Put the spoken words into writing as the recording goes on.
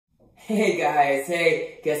Hey guys,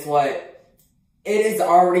 hey, guess what? It has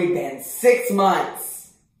already been 6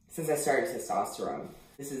 months since I started testosterone.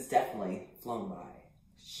 This has definitely flown by.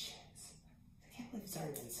 Shit. I can't believe it's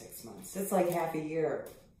already been 6 months. It's like half a year.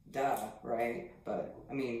 Duh, right? But,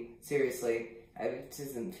 I mean, seriously, it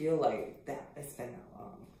doesn't feel like that it's been that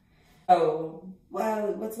long. Oh,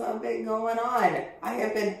 well, what's been going on? I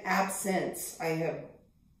have been absent.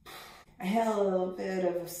 I had a little bit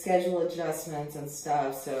of schedule adjustments and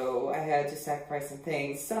stuff, so I had to sacrifice some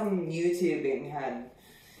things. Some YouTubing had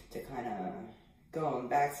to kind of go on the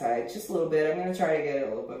backside just a little bit. I'm going to try to get it a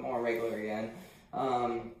little bit more regular again.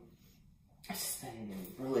 I've just been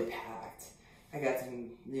really packed. I got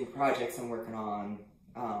some new projects I'm working on,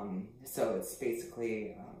 so it's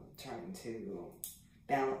basically trying to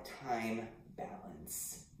time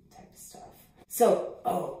balance type of stuff. So,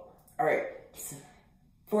 alright.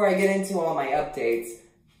 Before I get into all my updates,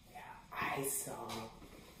 I saw,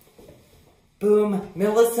 boom,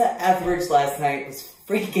 Melissa Etheridge last night was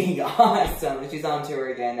freaking awesome. She's on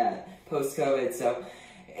tour again post-COVID, so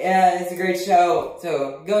yeah, it's a great show.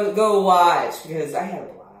 So go watch, because I had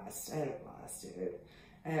a blast. Dude.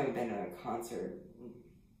 I haven't been to a concert in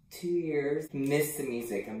 2 years. I miss the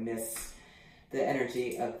music. I miss the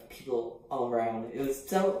energy of people all around. It was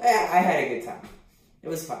so, I had a good time. It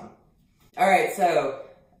was fun. All right, so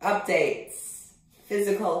updates,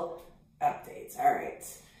 physical updates. All right,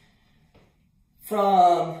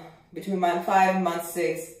 from between month 5 and month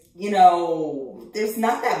 6, there's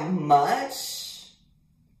not that much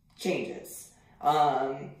changes.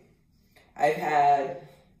 I've had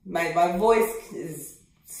my voice is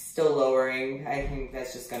still lowering. I think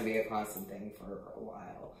that's just going to be a constant thing for a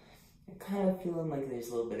while. I'm kind of feeling like there's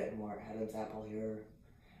a little bit more Adam's apple here.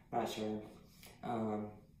 Not sure.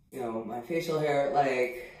 My facial hair,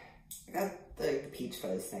 like, I got the peach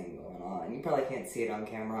fuzz thing going on. You probably can't see it on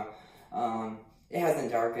camera. It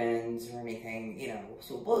hasn't darkened or anything,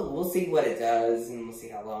 so we'll see what it does, and we'll see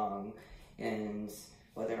how long, and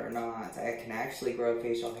whether or not I can actually grow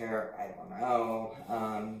facial hair, I don't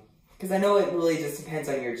know. Because I know it really just depends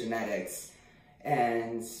on your genetics,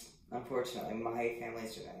 and unfortunately my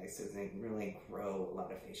family's genetics doesn't really grow a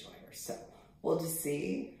lot of facial hair, so we'll just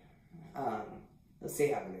see. We'll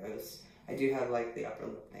see how it goes. I do have like the upper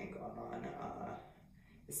lip thing going on.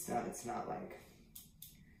 It's not like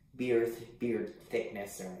beard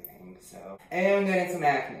thickness or anything. So, and I'm getting some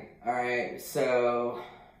acne. All right, so,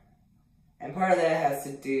 and part of that has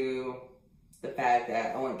to do with the fact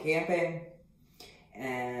that I went camping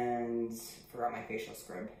and forgot my facial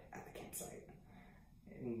scrub at the campsite,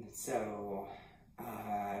 and so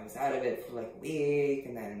I was out of it for like a week,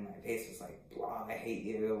 and then my face was like, blah, I hate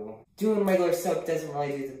you. Doing regular soap doesn't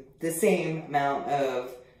really do the same amount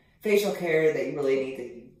of facial care that you really need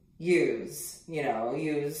to use.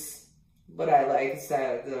 Use what I like is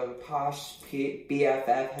that the Posh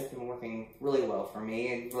BFF has been working really well for me.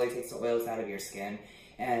 It really takes the oils out of your skin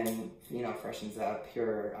and, freshens up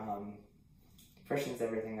your, freshens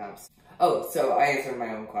everything up. Oh, so I answered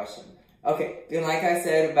my own question. Okay, and like I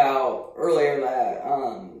said about earlier that,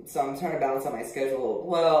 so I'm trying to balance out my schedule.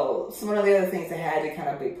 Well, some of the other things that had to kind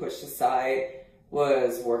of be pushed aside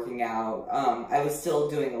was working out. I was still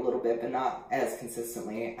doing a little bit, but not as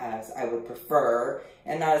consistently as I would prefer,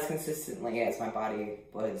 and not as consistently as my body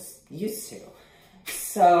was used to.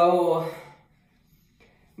 So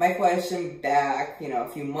my question back, a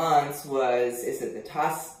few months was, is it the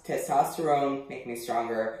testosterone making me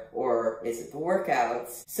stronger, or is it the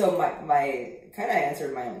workouts? So my kind of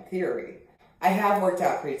answered my own theory. I have worked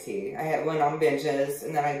out pre-T. I went on binges,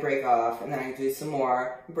 and then I break off, and then I do some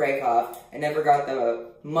more, break off. I never got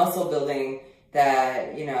the muscle building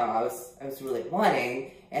that, I was really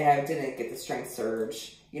wanting, and I didn't get the strength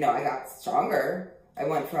surge. I got stronger. I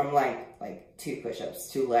went from like 2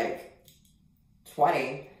 push-ups to like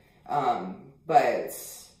 20, but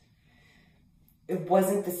it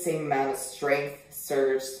wasn't the same amount of strength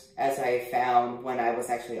surge as I found when I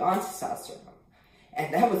was actually on testosterone.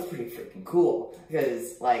 And that was pretty freaking cool,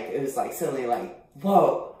 because it was like suddenly like,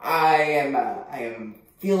 whoa, I am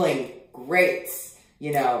feeling great.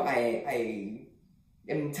 I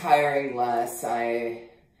am tiring less.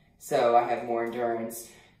 So I have more endurance.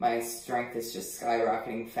 My strength is just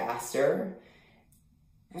skyrocketing faster.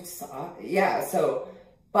 Yeah, so,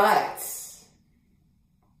 but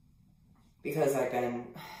because I've been,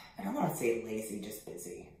 I don't want to say lazy, just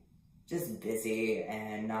busy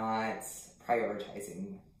and not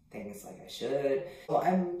prioritizing things like I should. Well,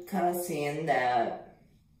 I'm kind of seeing that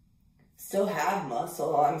still have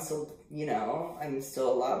muscle. I'm still, I'm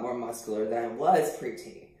still a lot more muscular than I was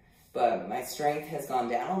pre-T, but my strength has gone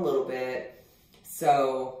down a little bit.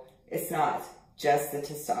 So it's not just the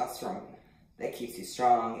testosterone that keeps you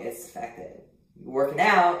strong. It's the fact that you're working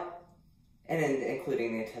out and then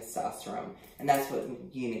including the testosterone. And that's what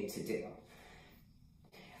you need to do.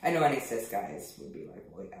 I know any cis guys would be like,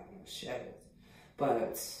 well, yeah, no shit.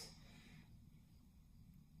 But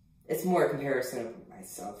it's more a comparison of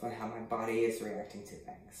myself and how my body is reacting to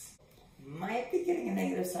things. Might be getting a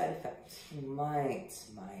negative side effect.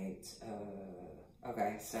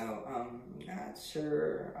 Okay, so, not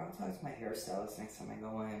sure. I'll talk to my hairstylist next time I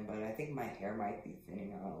go in, but I think my hair might be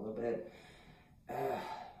thinning out a little bit.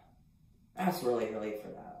 I was really for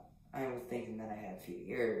that. I was thinking that I had a few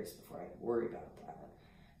years before I could worry about that.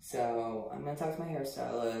 So, I'm gonna talk to my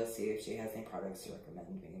hairstylist, see if she has any products to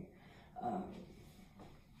recommend me. I've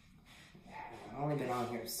only been on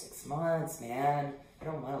here 6 months, man. I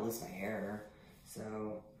don't want to lose my hair.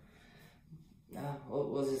 So,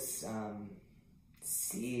 we'll just,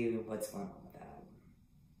 see what's going on with that.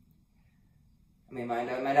 I mean,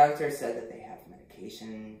 my doctor said that they have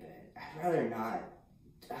medication, but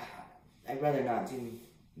I'd rather not do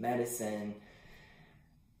medicine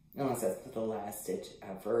unless that's the last ditch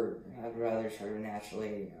effort. I'd rather try to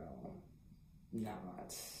naturally,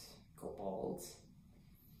 not go bald.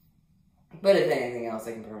 But if anything else,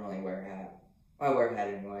 I can permanently wear a hat. I wear a hat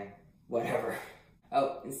anyway. Whatever.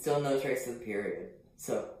 Oh, and still no trace of the period.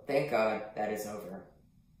 So, thank God that is over.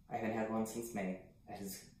 I haven't had one since May. That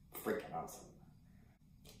is freaking awesome.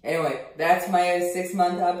 Anyway, that's my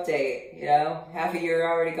 6-month update. You know, half a year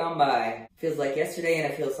already gone by. Feels like yesterday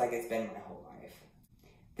and it feels like it's been my whole life.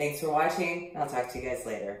 Thanks for watching. I'll talk to you guys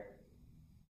later.